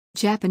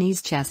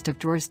Japanese chest of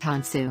drawers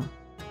Tansu.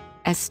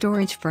 As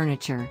storage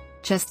furniture,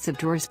 chests of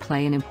drawers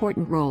play an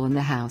important role in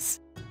the house.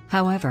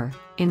 However,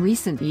 in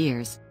recent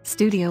years,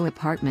 studio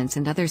apartments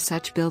and other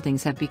such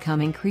buildings have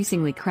become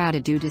increasingly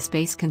crowded due to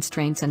space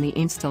constraints and the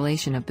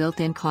installation of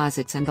built-in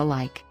closets and the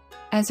like.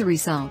 As a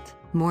result,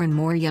 more and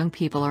more young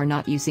people are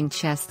not using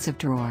chests of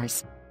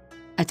drawers.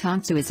 A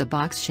tansu is a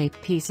box-shaped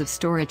piece of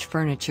storage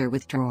furniture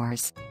with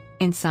drawers.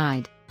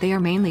 Inside, they are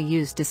mainly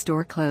used to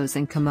store clothes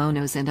and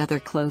kimonos and other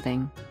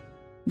clothing.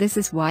 This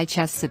is why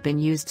chests have been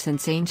used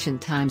since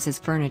ancient times as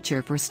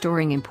furniture for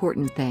storing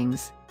important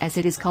things, as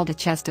it is called a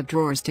chest of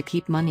drawers to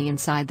keep money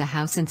inside the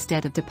house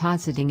instead of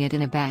depositing it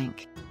in a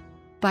bank.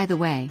 By the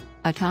way,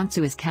 a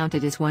tansu is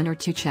counted as one or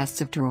two chests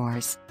of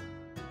drawers.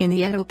 In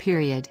the Edo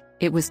period,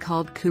 it was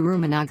called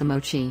kuruma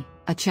nagamochi,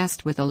 a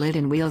chest with a lid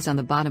and wheels on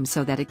the bottom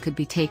so that it could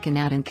be taken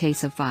out in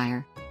case of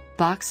fire.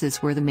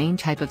 Boxes were the main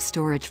type of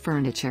storage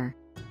furniture.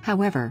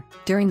 However,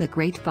 during the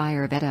Great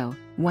Fire of Edo,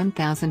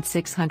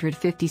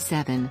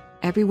 1657,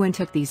 everyone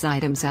took these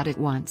items out at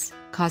once,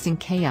 causing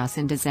chaos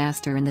and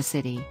disaster in the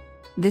city.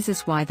 This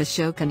is why the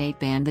shogunate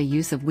banned the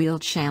use of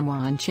wheeled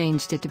chamois and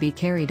changed it to be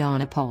carried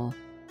on a pole.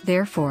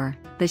 Therefore,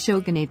 the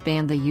shogunate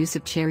banned the use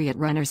of chariot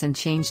runners and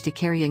changed to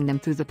carrying them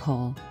through the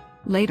pole.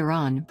 Later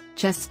on,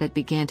 chests that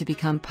began to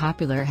become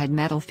popular had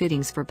metal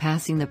fittings for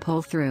passing the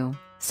pole through,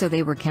 so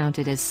they were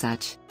counted as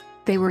such.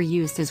 They were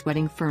used as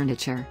wedding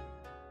furniture.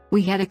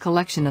 We had a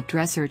collection of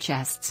dresser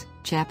chests,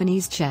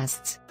 Japanese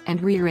chests,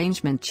 and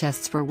rearrangement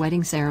chests for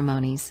wedding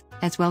ceremonies,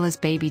 as well as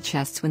baby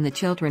chests when the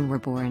children were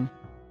born.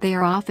 They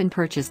are often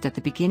purchased at the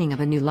beginning of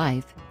a new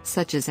life,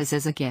 such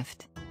as a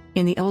gift.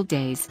 In the old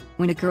days,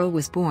 when a girl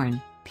was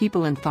born,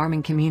 people in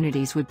farming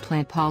communities would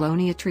plant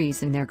paulownia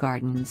trees in their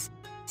gardens.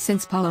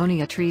 Since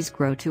paulownia trees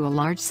grow to a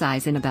large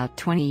size in about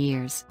 20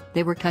 years,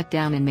 they were cut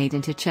down and made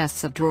into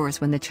chests of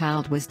drawers when the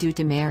child was due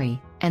to marry,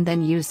 and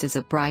then used as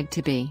a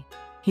bride-to-be.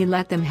 He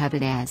let them have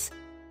it as.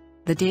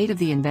 The date of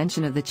the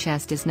invention of the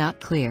chest is not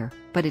clear,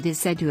 but it is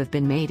said to have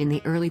been made in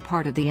the early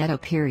part of the Edo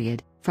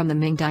period, from the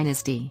Ming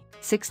dynasty,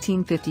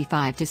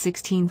 1655 to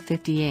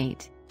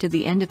 1658, to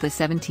the end of the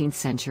 17th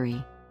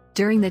century.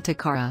 During the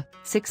Takara,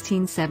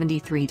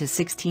 1673 to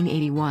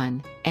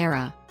 1681,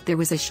 era, there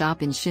was a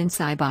shop in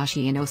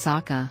Shinsaibashi in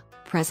Osaka,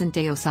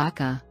 present-day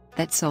Osaka,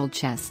 that sold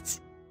chests.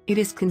 It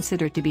is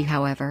considered to be,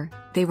 however,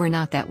 they were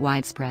not that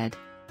widespread.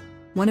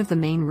 One of the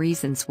main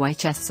reasons why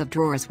chests of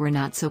drawers were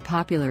not so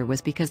popular was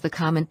because the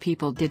common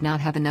people did not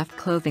have enough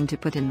clothing to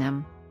put in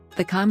them.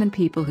 The common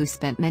people who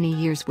spent many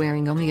years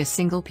wearing only a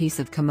single piece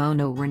of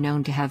kimono were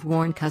known to have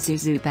worn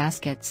kazuzu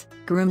baskets,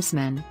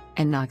 groomsmen,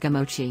 and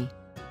nagamochi.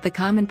 The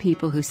common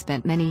people who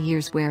spent many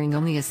years wearing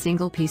only a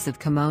single piece of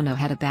kimono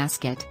had a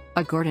basket,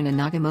 a gourd and a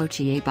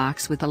nagamochi. A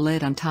box with a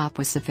lid on top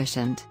was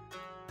sufficient.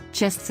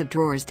 Chests of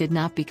drawers did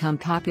not become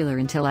popular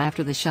until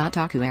after the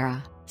Shotoku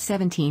era,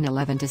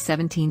 1711 to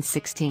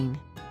 1716.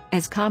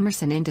 As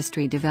commerce and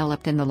industry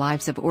developed and the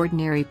lives of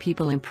ordinary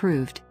people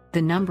improved,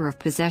 the number of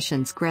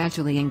possessions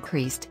gradually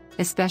increased,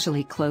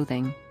 especially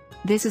clothing.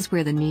 This is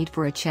where the need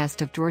for a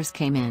chest of drawers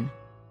came in.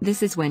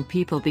 This is when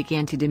people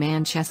began to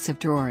demand chests of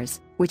drawers,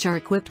 which are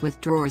equipped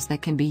with drawers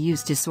that can be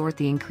used to sort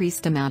the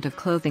increased amount of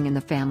clothing in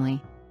the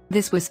family.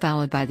 This was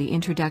followed by the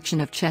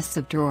introduction of chests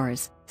of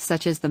drawers,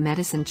 such as the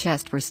medicine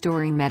chest for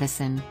storing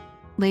medicine.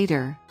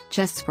 Later,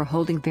 chests for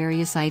holding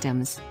various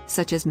items,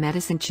 such as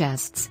medicine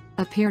chests,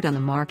 appeared on the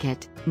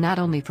market, not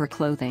only for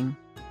clothing.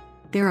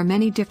 There are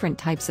many different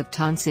types of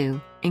tansu,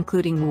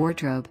 including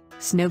wardrobe,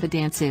 sonoba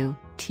dansu,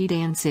 tea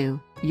dansu,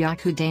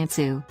 yaku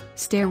dansu,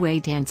 stairway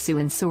dansu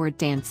and sword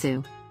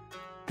dansu.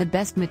 The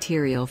best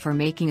material for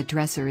making a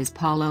dresser is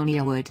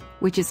paulownia wood,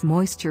 which is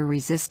moisture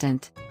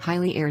resistant,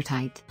 highly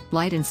airtight,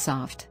 light and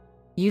soft.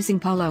 Using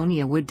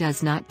paulownia wood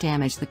does not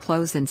damage the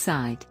clothes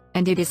inside,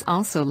 and it is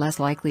also less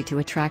likely to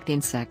attract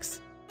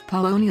insects.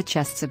 Paulownia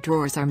chests of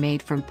drawers are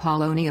made from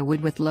paulownia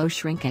wood with low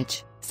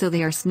shrinkage, so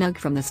they are snug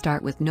from the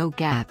start with no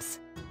gaps.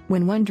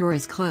 When one drawer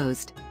is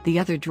closed, the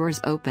other drawers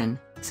open,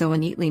 so a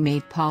neatly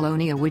made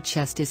paulownia wood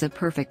chest is a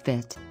perfect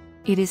fit.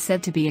 It is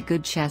said to be a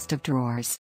good chest of drawers.